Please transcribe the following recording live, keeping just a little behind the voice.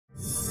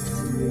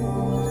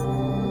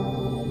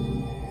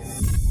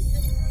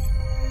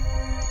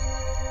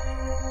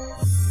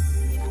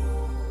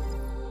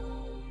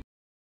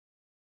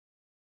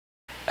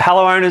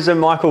Hello owners and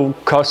Michael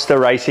Costa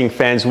Racing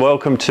fans,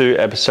 welcome to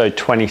episode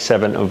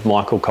 27 of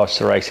Michael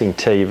Costa Racing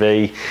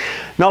TV.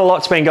 Not a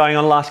lot's been going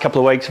on the last couple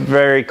of weeks,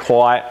 very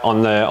quiet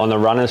on the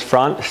runners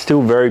front,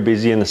 still very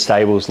busy in the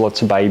stables,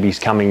 lots of babies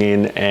coming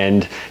in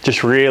and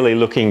just really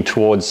looking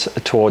towards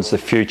the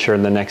future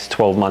in the next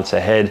 12 months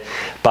ahead.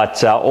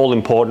 But all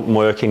important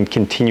work and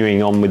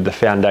continuing on with the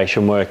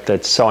foundation work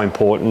that's so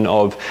important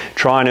of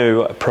trying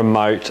to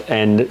promote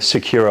and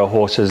secure a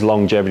horse's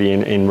longevity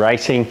in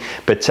racing.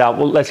 But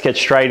well, let's get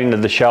straight into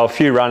the show. A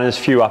few runners,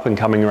 few up and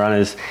coming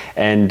runners,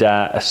 and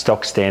a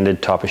stock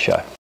standard type of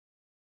show.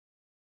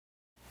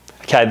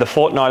 Okay, the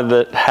fortnight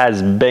that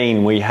has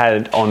been, we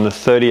had on the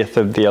 30th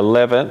of the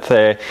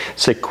 11th,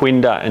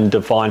 Sequinda and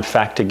Divine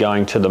Factor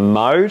going to the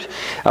mode.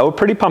 We're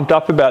pretty pumped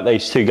up about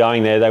these two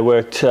going there. They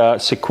worked,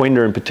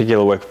 Sequinda in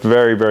particular worked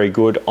very, very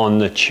good on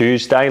the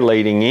Tuesday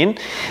leading in.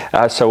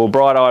 So we're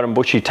bright-eyed and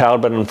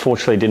bushy-tailed, but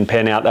unfortunately didn't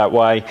pan out that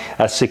way.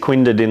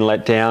 Sequinda didn't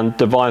let down.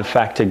 Divine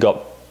Factor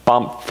got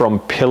bumped from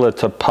pillar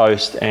to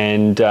post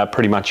and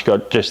pretty much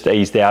got just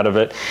eased out of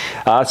it.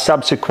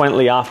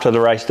 Subsequently, after the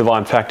race,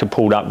 Divine Factor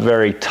pulled up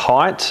very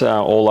tight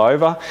all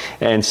over,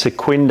 and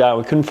Sequinda,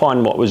 we couldn't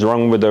find what was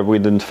wrong with her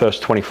within the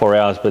first 24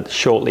 hours, but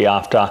shortly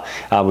after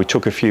we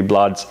took a few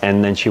bloods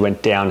and then she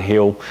went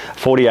downhill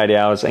 48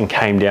 hours and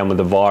came down with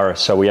the virus,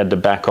 so we had to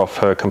back off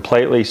her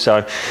completely.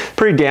 So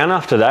pretty down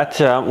after that.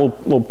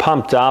 We're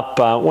pumped up,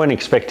 weren't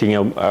expecting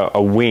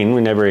a win,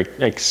 we never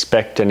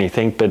expect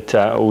anything, but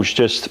it was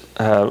just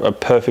a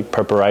perfect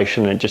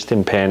preparation and it just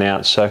didn't pan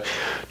out, so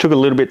took a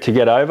little bit to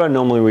get over.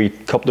 Normally we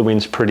cop the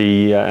wins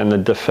pretty and the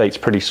defeats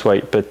pretty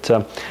sweet, but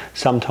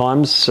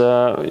sometimes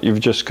you've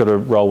just got to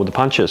roll with the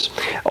punches.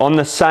 On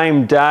the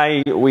same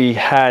day we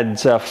had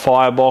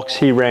Firebox.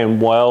 He ran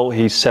well,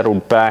 he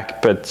settled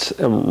back but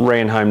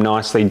ran home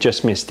nicely,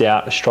 just missed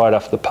out straight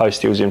off the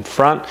post. He was in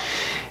front.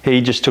 He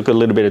just took a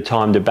little bit of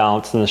time to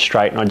balance in the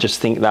straight, and I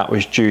just think that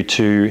was due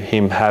to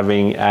him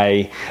having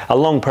a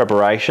long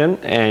preparation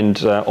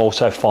and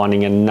also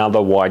finding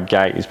another wide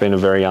gate. He's been a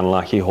very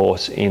unlucky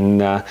horse in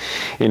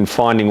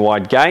finding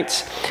wide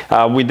gates.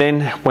 We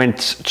then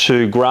went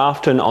to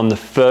Grafton on the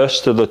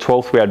 1st of the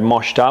 12th. We had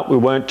moshed up. We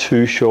weren't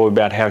too sure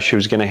about how she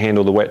was going to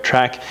handle the wet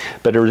track,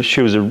 but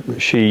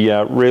she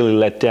really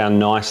let down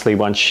nicely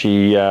once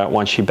she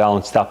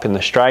balanced up in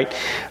the straight.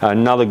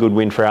 Another good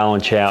win for Alan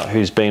Chow,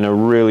 who's been a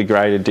really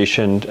great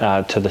addition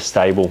to the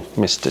stable,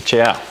 Mr.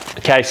 Chow.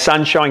 Okay,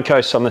 Sunshine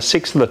Coast on the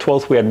 6th of the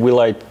 12th, we had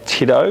Willow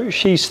Tito.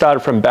 She started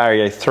from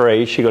barrier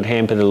 3. She got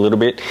hampered a little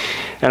bit,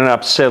 ended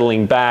up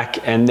settling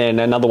back, and then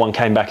another one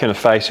came back in her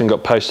face and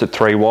got posted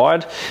 3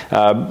 wide.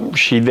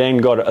 She then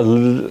got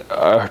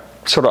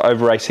sort of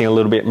over racing a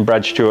little bit, and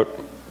Brad Stewart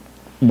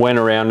went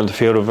around in the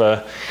field of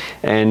her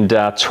and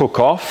took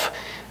off.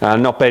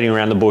 Not beating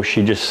around the bush,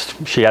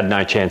 she had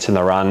no chance in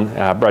the run.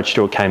 Brad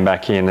Stewart came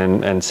back in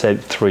and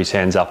threw his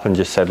hands up and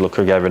just said, look,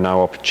 I gave her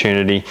no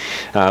opportunity.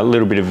 A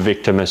little bit of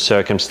victim of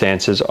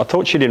circumstances. I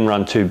thought she didn't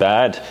run too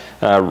bad,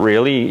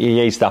 really.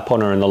 He eased up on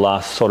her in the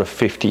last sort of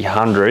 50,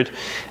 100.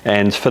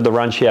 And for the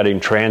run she had in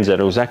transit,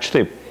 it was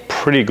actually a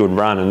pretty good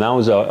run, and that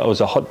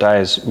was a hot day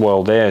as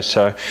well there,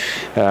 so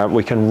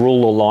we can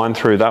rule a line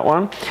through that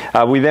one.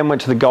 We then went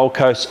to the Gold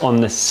Coast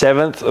on the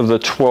 7th of the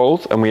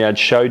 12th, and we had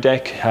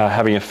Showdeck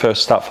having a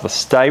first start for the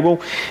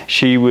stable.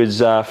 She was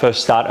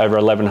first start over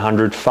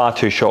 1100, far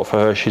too short for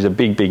her. She's a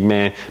big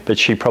man, but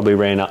she probably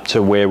ran up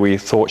to where we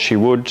thought she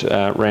would,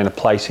 ran a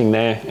placing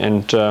there,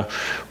 and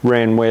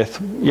ran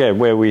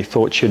where we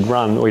thought she'd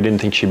run. We didn't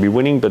think she'd be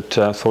winning, but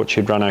thought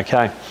she'd run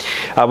okay.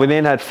 We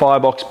then had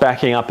Firebox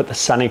backing up at the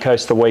Sunny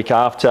Coast the week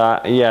after.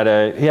 He had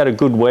a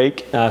good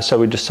week, so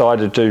we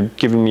decided to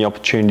give him the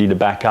opportunity to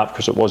back up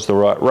because it was the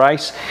right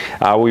race.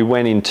 We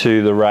went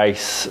into the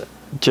race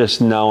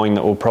just knowing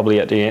that we're probably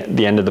at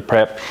the end of the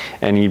prep,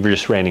 and he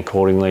just ran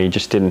accordingly. He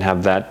just didn't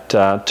have that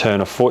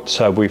turn of foot,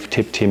 so we've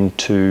tipped him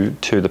to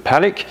the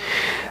paddock.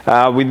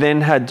 We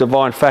then had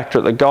Divine Factor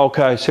at the Gold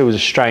Coast. It was a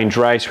strange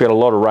race. We had a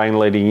lot of rain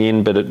leading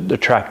in, but the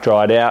track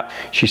dried out.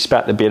 She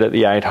spat the bit at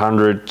the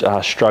 800,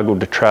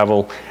 struggled to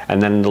travel,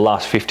 and then the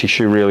last 50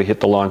 she really hit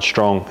the line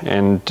strong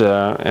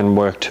and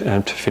worked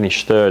to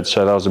finish 3rd.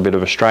 So that was a bit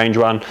of a strange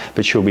one,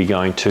 but she'll be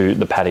going to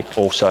the paddock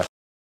also.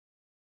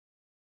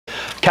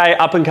 Okay,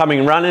 up and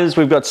coming runners,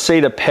 we've got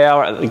Cedar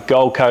Power at the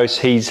Gold Coast.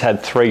 He's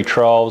had 3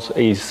 trials.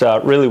 He's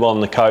really well in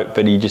the coat,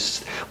 but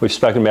we've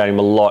spoken about him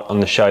a lot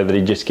on the show, that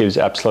he just gives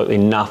absolutely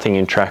nothing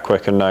in track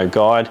work and no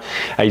guide.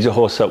 He's a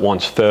horse that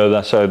wants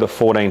further, so the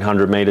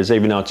 1400 metres,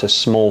 even though it's a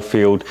small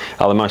field,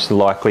 they'll most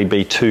likely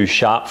be too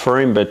sharp for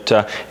him, but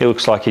it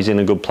looks like he's in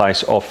a good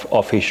place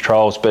off his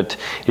trials, but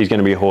he's going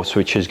to be a horse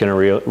which is going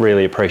to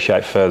really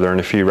appreciate further in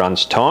a few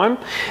runs' time.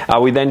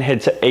 We then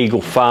head to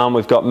Eagle Farm.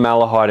 We've got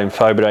Malahide and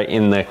Phobida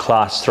in their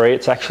Class 3.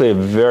 It's actually a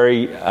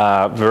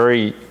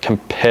very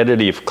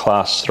competitive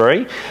Class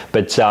 3,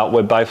 but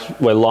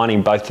we're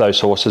lining both those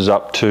horses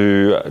up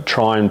to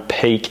try and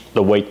peak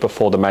the week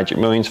before the Magic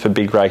Millions for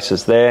big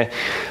races there.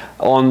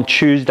 On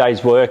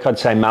Tuesday's work, I'd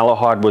say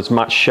Malahide was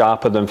much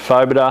sharper than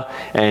Phobida,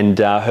 and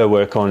her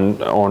work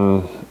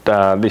on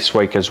this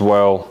week as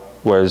well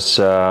was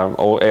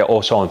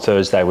also on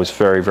Thursday was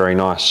very, very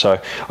nice.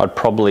 So I'd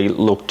probably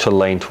look to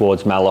lean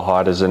towards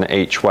Malahide as an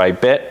each way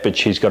bet, but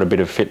she's got a bit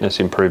of fitness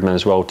improvement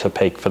as well to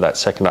peak for that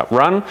second up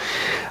run.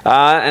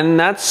 And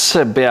that's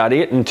about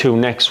it until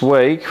next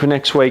week.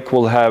 Next week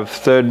we'll have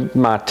Third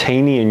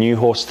Martini, a new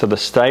horse to the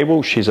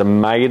stable. She's a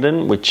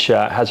maiden, which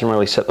hasn't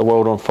really set the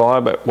world on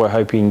fire, but we're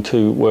hoping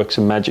to work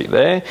some magic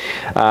there.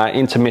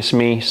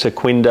 Intermissimi,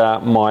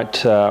 Sequinda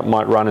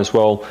might run as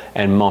well,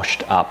 and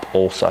Moshed Up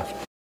also.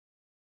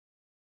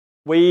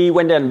 We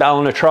went down to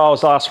Ballina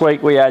Trials last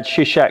week. We had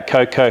Shishak,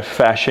 Coco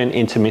Fashion,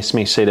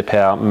 Intermissimi, Cedar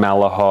Power,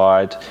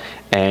 Malahide,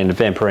 and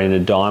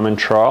Vampirina Diamond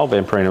trial.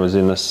 Vampirina was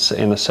in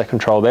the second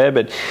trial there,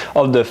 but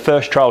of the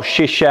first trial,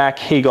 Shishak,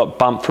 he got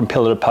bumped from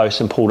pillar to post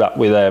and pulled up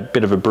with a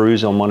bit of a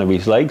bruise on one of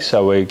his legs,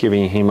 so we're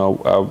giving him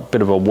a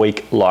bit of a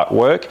week light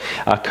work.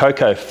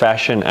 Coco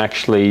Fashion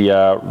actually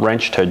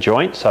wrenched her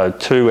joint, so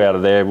 2 out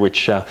of there,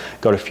 which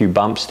got a few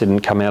bumps, didn't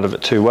come out of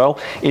it too well.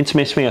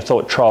 Intermissimi, I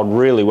thought trialled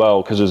really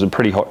well because it was a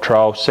pretty hot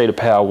trial. Cedar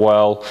Power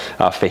well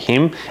for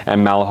him,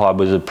 and Malahide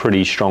was a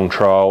pretty strong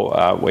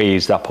trial. We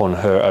eased up on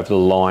her over the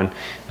line.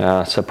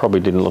 So probably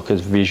didn't look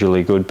as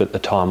visually good, but the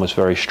time was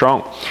very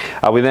strong.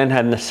 We then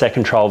had in the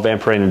second trial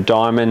Vampirina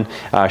Diamond.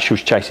 She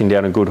was chasing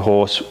down a good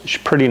horse.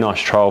 Pretty nice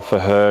trial for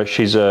her.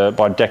 She's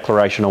by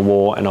declaration of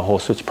war and a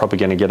horse that's probably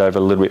going to get over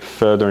a little bit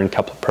further in a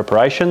couple of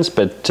preparations,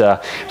 but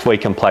if we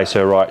can place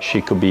her right,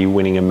 she could be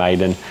winning a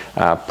maiden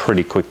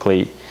pretty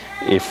quickly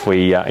if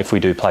we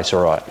do place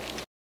her right.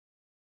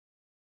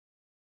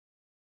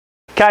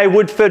 Okay,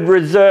 Woodford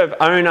Reserve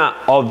Owner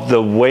of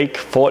the Week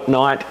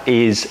fortnight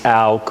is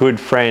our good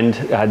friend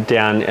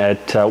down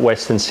at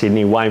Western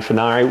Sydney, Wayne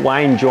Fenari.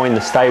 Wayne joined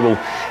the stable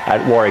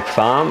at Warwick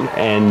Farm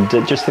and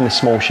just in a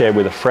small share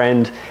with a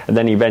friend, and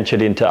then he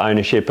ventured into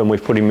ownership, and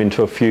we've put him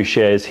into a few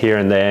shares here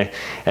and there,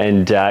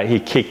 and he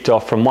kicked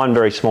off from one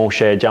very small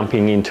share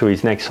jumping into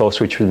his next horse,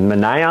 which was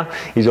Manea.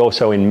 He's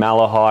also in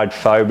Malahide,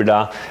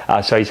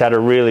 Phobida, so he's had a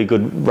really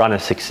good run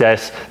of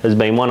success. There's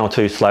been 1 or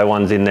 2 slow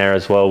ones in there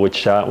as well,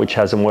 which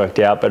hasn't worked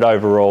out. But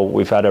overall,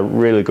 we've had a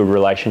really good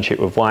relationship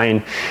with Wayne.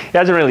 He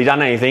hasn't really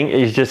done anything.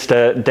 He's just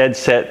a dead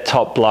set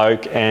top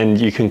bloke, and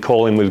you can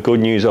call him with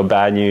good news or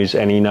bad news,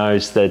 and he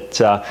knows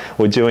that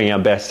we're doing our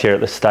best here at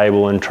the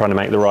stable and trying to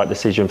make the right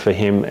decision for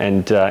him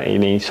and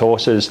in his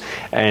horses.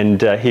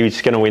 And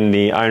he's going to win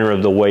the Owner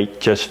of the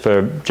Week just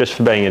for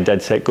being a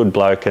dead set good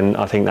bloke. And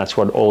I think that's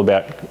what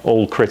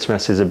all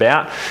Christmas is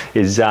about,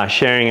 is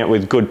sharing it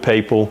with good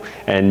people,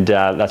 and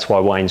that's why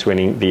Wayne's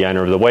winning the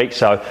Owner of the Week.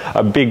 So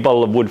a big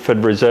bottle of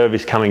Woodford Reserve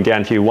is coming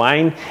down to you,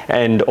 Wayne,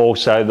 and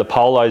also the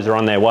polos are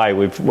on their way.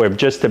 We've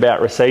just about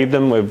received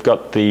them. We've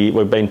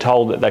been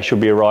told that they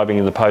should be arriving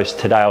in the post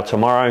today or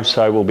tomorrow,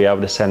 so we'll be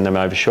able to send them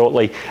over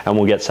shortly, and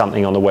we'll get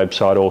something on the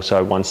website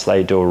also once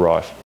they do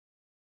arrive.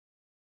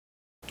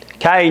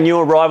 Okay, new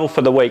arrival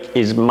for the week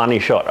is Money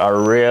Shot. I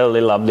really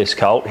love this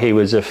colt. He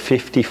was a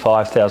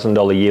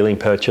 $55,000 yearling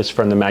purchase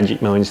from the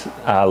Magic Millions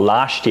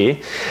last year,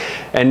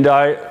 and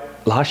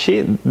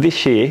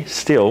this year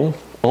still,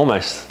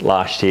 almost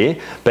last year,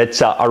 but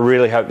I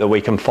really hope that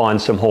we can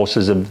find some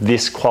horses of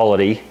this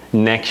quality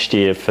next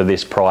year for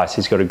this price.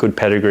 He's got a good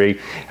pedigree.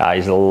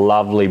 He's a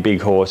lovely big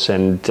horse,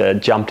 and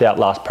jumped out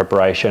last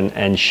preparation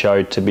and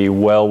showed to be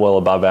well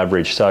above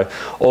average. So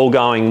all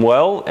going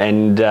well,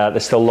 and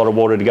there's still a lot of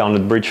water to go under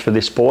the bridge for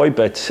this boy,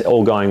 but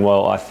all going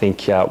well. I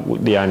think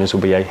the owners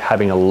will be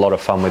having a lot of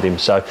fun with him.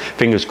 So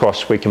fingers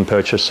crossed we can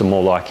purchase some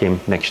more like him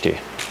next year.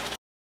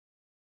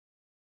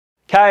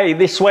 Okay,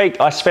 this week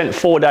I spent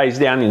 4 days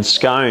down in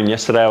Scone.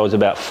 Yesterday I was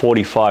about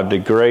 45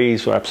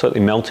 degrees. We're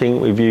absolutely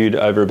melting. We viewed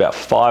over about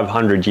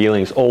 500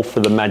 yearlings, all for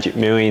the Magic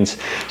Millions.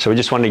 So we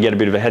just wanted to get a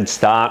bit of a head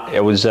start.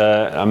 It was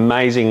an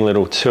amazing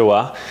little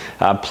tour.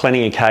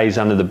 Plenty of Ks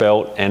under the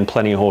belt and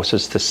plenty of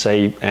horses to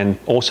see, and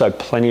also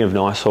plenty of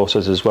nice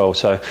horses as well.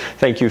 So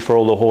thank you for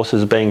all the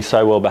horses being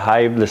so well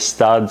behaved, the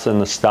studs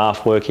and the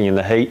staff working in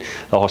the heat.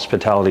 The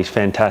hospitality is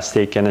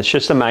fantastic, and it's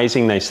just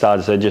amazing, these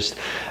studs. They're just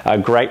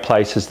great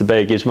places to be.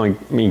 It gives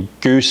me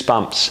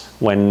goosebumps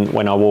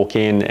when I walk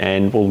in,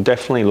 and we'll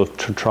definitely look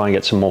to try and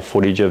get some more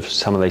footage of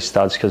some of these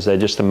studs because they're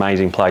just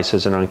amazing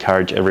places, and I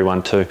encourage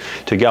everyone to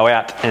go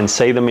out and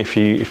see them if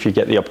you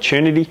get the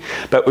opportunity.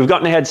 But we've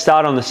gotten a head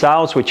start on the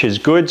sales, which is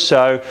good,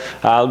 so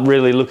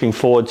really looking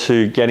forward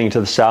to getting to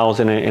the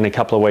sales in a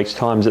couple of weeks'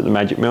 times at the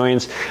Magic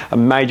Millions. A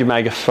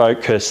major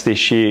focus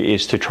this year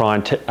is to try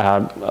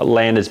and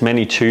land as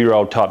many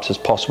 2-year-old types as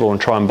possible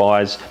and try and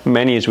buy as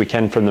many as we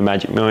can from the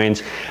Magic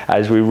Millions,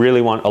 as we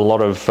really want a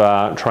lot of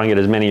try and get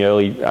as many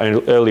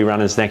early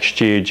runners next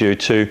year, due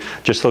to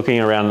just looking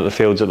around at the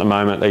fields at the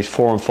moment. These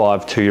 4 and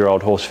 5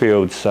 2-year-old horse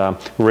fields,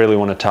 really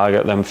want to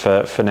target them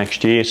for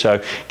next year.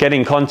 So get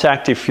in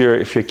contact if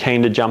you're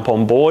keen to jump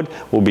on board.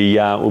 We'll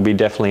be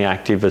definitely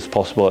active as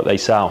possible at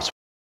these sales.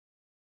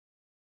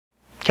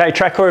 Okay,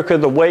 track work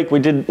of the week.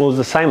 Was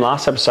the same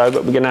last episode,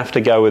 but we're going to have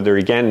to go with her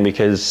again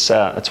because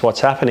that's what's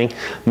happening.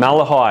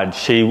 Malahide,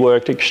 she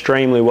worked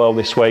extremely well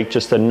this week.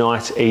 Just a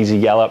nice, easy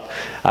gallop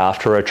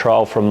after a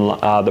trial from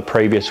the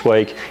previous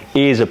week.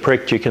 Ears are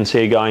pricked. You can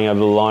see her going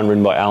over the line,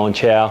 ridden by Alan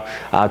Chow.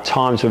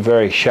 Times were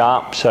very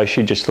sharp, so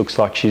she just looks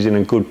like she's in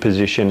a good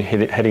position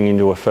heading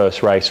into her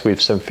first race with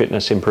some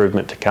fitness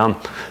improvement to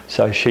come.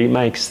 So she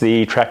makes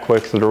the track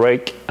work of the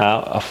week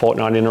a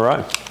fortnight in a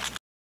row.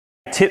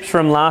 Tips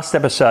from last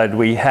episode,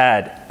 we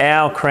had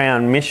Our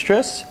Crown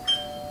Mistress.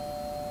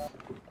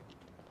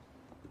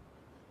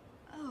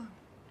 Oh,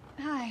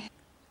 hi.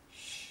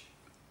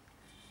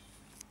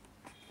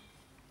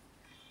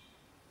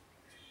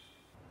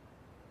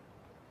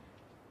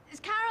 It's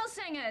carol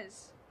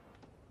singers.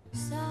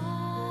 Silent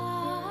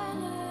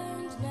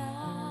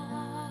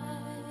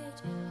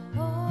night,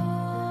 holy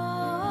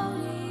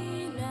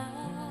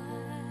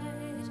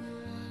night,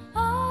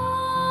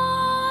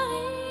 all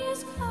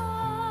is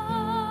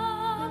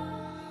calm,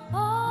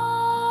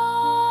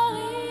 all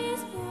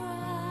is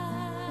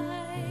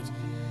bright,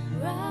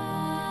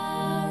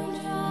 round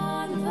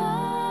yon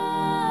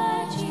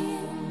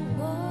virgin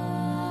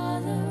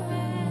mother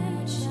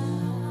and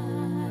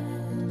child,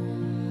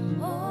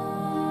 holy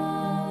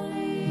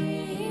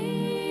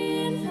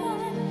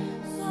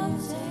infant, so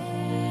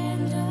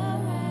tender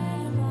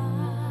and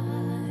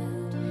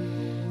mild,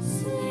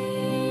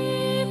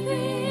 sleep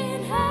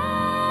in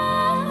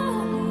heavenly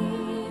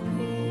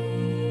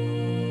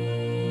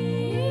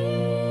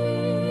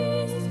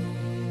peace,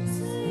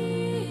 sleep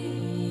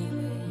in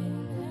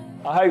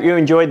I hope you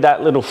enjoyed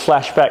that little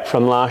flashback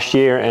from last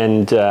year,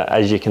 and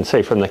as you can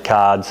see from the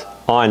cards,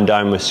 Iron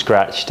Dome was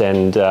scratched,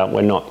 and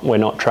we're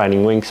not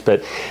training Winx,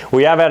 but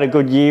we have had a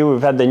good year.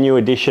 We've had the new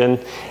edition,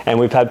 and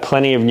we've had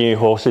plenty of new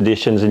horse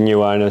additions and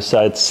new owners.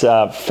 So it's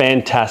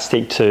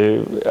fantastic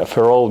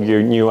for all of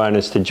you new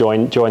owners to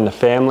join the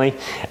family,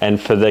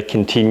 and for the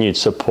continued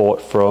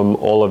support from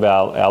all of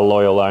our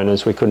loyal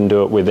owners. We couldn't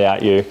do it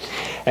without you.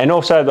 And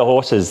also the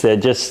horses, they're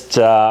just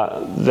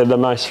they're the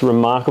most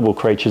remarkable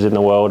creatures in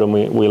the world, and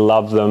we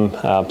love them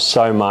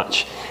so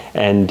much.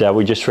 And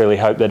we just really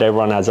hope that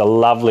everyone has a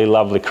lovely,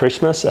 lovely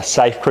Christmas, a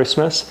safe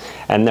Christmas,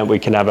 and that we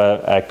can have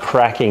a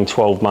cracking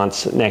 12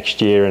 months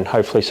next year, and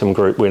hopefully some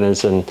group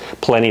winners and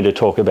plenty to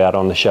talk about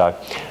on the show.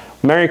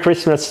 Merry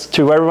Christmas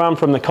to everyone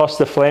from the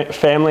Costa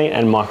family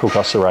and Michael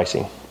Costa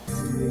Racing.